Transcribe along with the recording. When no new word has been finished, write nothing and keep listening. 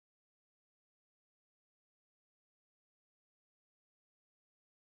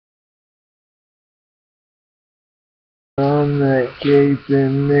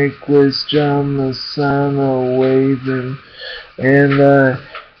caping, Nicholas, John, Messana, waving, and I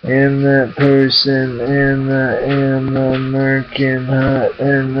am that person, and I am the Merkin hot,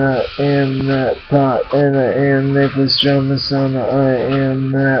 and I am that pot, and I am Nicholas, John, Messana, I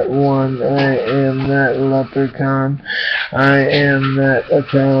am that one, I am that leprechaun, I am that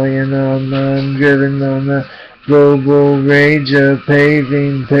Italian online, driven on the global rage of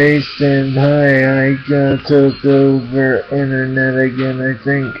paving, paste, and high. I took over internet again, I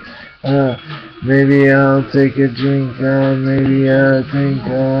think. Maybe I'll take a drink, maybe I'll think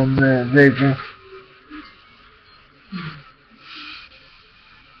on that vapor.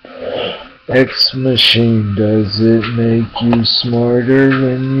 X machine, does it make you smarter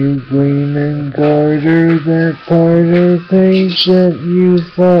when you glean and garter that part of page that you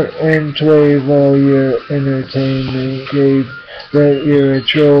fart and twave all your entertainment gave? That you're a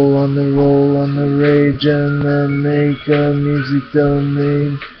troll on the roll, on the rage, and the make a music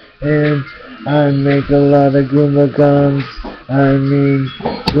domain. And I make a lot of Goomagons, I mean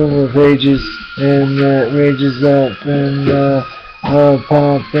Goomba pages, and that rages up, and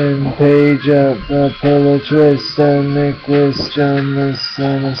pop and page up, pillow twist, Nicholas, John,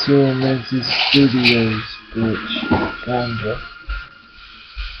 Messana, Immanency Studios, bitch, ganja.